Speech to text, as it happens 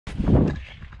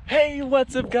Hey,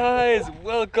 what's up guys?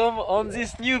 Welcome on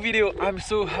this new video. I'm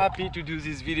so happy to do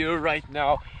this video right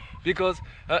now because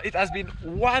it has been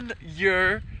 1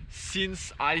 year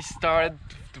since I started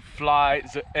to fly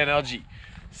the NRJ.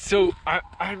 So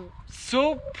I'm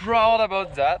so proud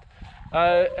about that,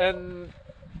 and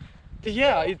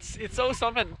yeah, it's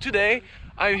awesome. And today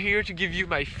I'm here to give you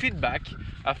my feedback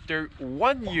after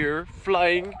 1 year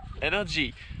flying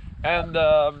NRJ. And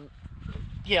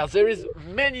yeah, there is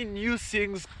many new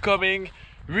things coming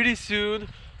really soon.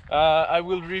 I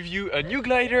will review a new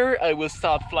glider. I will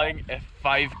start flying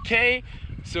F5K,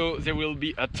 so there will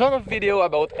be a ton of video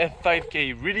about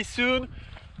F5K really soon.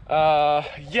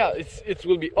 Yeah, it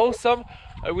will be awesome.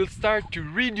 I will start to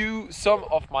redo some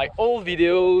of my old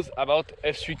videos about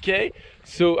F3K,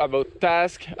 so about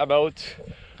task, about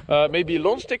maybe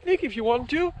launch technique if you want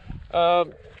to.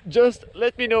 Just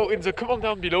let me know in the comment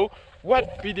down below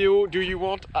what video do you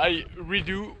want I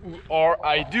redo or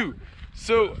I do.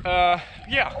 So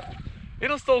yeah,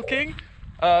 enough talking.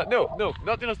 No,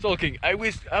 not enough talking. I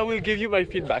will give you my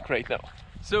feedback right now.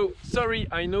 So sorry,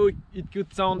 I know it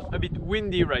could sound a bit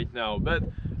windy right now, but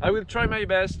I will try my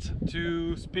best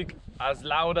to speak as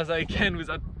loud as I can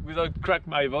without crack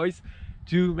my voice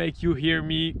to make you hear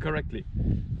me correctly.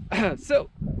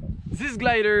 So this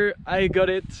glider, I got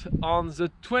it on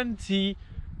the 20th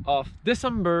of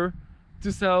December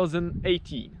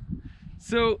 2018.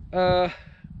 So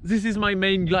this is my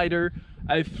main glider.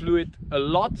 I flew it a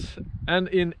lot, and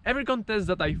in every contest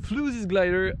that I flew this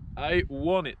glider, I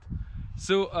won it.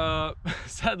 So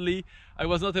sadly, I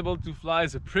was not able to fly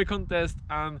the pre-contest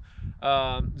and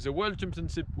the World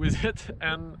Championship with it,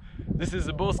 and this is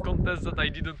the both contests that I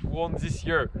didn't won this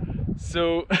year.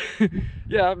 So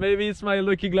yeah, maybe it's my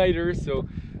lucky glider. So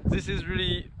this is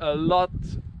really a lot.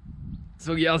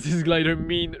 So yeah, this glider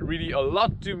mean really a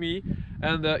lot to me.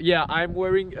 And yeah, I'm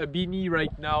wearing a beanie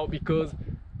right now because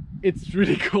it's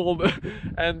really cold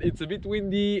and it's a bit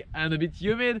windy and a bit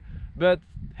humid, but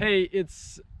hey,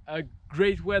 it's a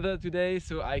great weather today,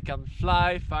 so I can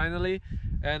fly finally,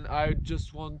 and I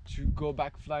just want to go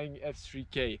back flying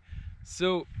F3K.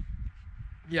 So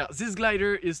yeah, this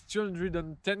glider is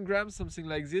 210 grams, something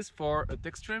like this, for a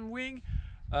Textram wing.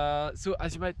 So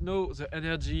as you might know, the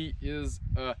NRJ is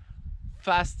a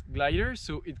fast glider,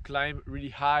 so it climbs really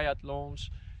high at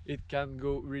launch, it can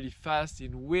go really fast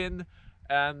in wind,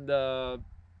 and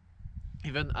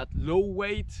even at low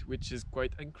weight, which is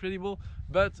quite incredible,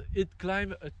 but it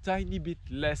climbs a tiny bit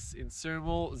less in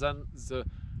thermal than the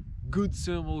good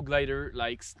thermal glider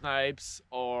like Snipes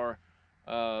or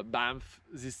Banff.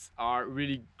 These are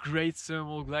really great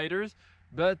thermal gliders,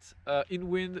 but in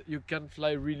wind you can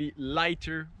fly really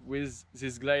lighter with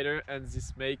this glider, and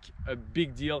this make a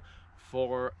big deal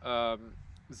for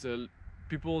the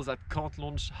people that can't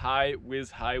launch high with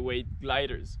high weight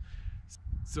gliders.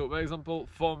 So for example,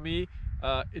 for me,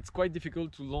 it's quite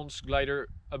difficult to launch glider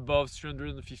above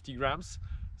 350 grams.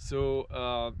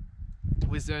 So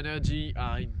with the NRJ,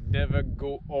 I never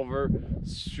go over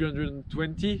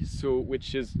 320, so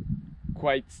which is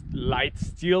quite light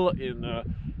still in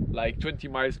like 20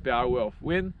 miles per hour of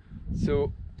wind.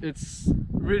 So it's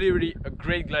really a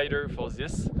great glider for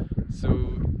this. So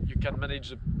you can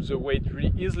manage the weight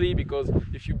really easily, because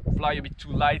if you fly a bit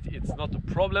too light, it's not a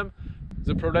problem.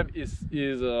 The problem is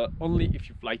only if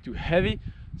you fly too heavy.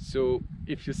 So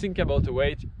if you think about the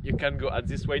weight, you can go at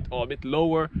this weight or a bit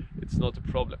lower, it's not a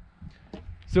problem.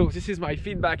 So this is my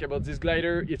feedback about this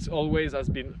glider. It's always has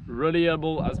been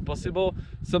reliable as possible.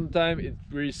 Sometimes it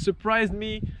really surprised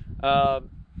me,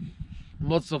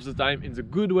 most of the time in the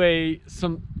good way.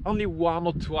 Only one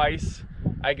or twice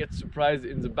I get surprised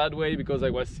in the bad way, because I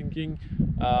was thinking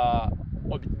a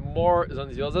bit more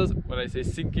than the others. When I say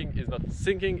sinking, it's not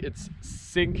sinking, it's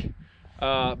sink,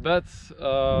 but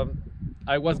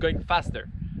I was going faster.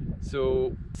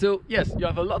 So yes, you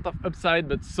have a lot of upside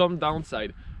but some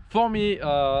downside. For me,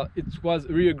 it was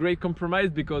really a great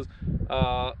compromise, because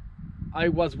I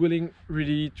was willing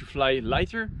really to fly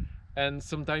lighter, and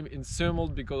sometimes in thermal,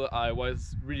 because I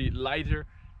was really lighter,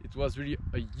 it was really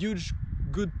a huge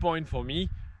good point for me.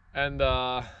 And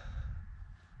I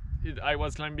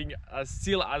was climbing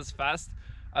still as fast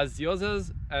as the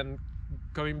others and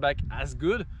coming back as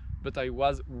good, but I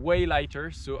was way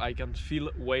lighter, so I can feel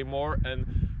way more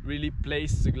and really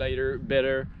place the glider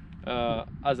better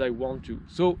as I want to.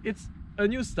 So it's a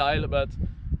new style, but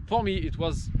for me it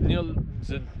was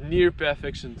near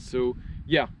perfection. So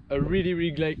yeah, a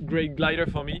really great glider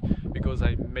for me, because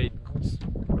I made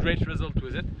great result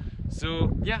with it.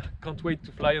 So yeah, can't wait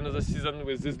to fly another season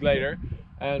with this glider.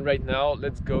 And right now,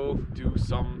 let's go do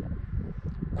some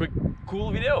quick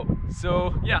cool video.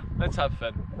 So yeah, let's have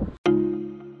fun.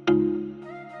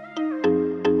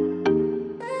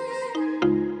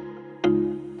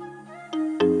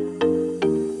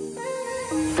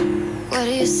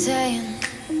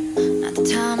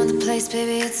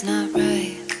 it's not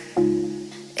right.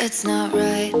 It's not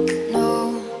right,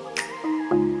 no.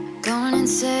 Going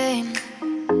insane.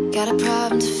 Got a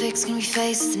problem to fix, can we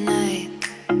face it tonight?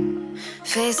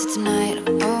 Face it tonight,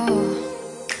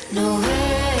 oh. No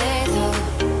way though.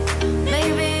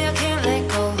 Maybe I can't let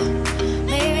go.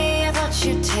 Maybe I thought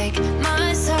you'd take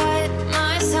my side,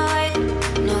 my side.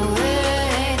 No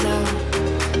way though.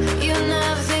 You'll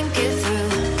never think it through.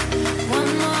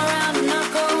 One more round, I'm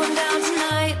not going down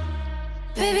tonight.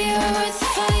 Baby, you're worth the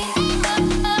fight.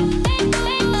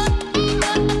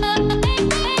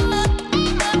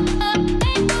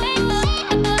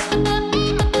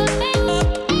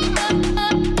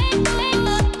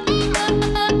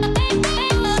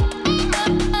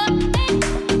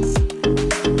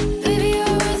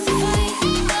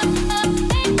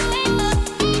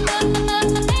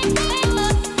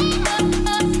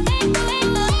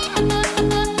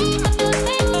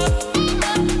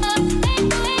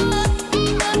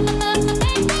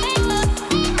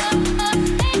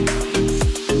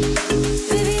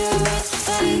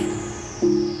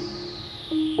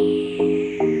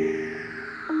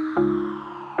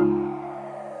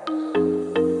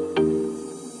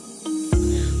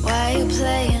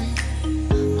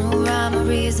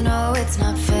 No, it's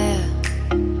not fair.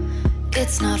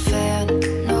 It's not fair,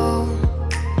 no.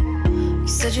 You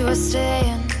said you were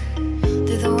staying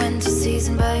through the winter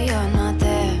season, but you're not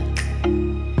there.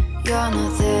 You're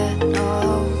not there,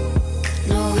 no.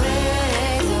 No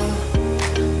way though.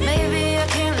 Maybe I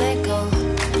can't let go.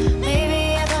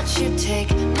 Maybe I thought you'd take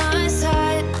my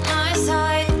side, my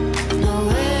side. No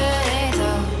way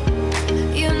though.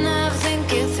 You never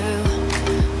think it through.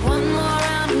 One more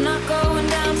round, I'm not going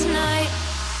down tonight.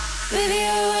 Baby,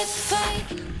 you're worth the fight.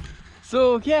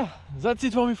 So yeah, that's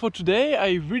it for me for today.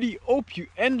 I really hope you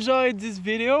enjoyed this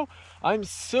video. I'm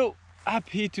so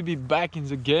happy to be back in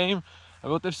the game.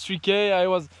 About F3K, I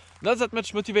was not that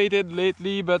much motivated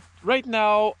lately, but right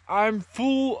now I'm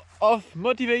full of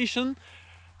motivation,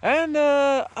 and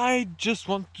I just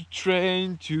want to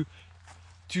train to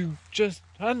just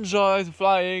enjoy the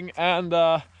flying, and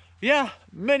yeah,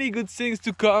 many good things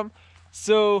to come.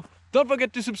 So don't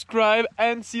forget to subscribe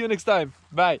and see you next time.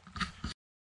 Bye.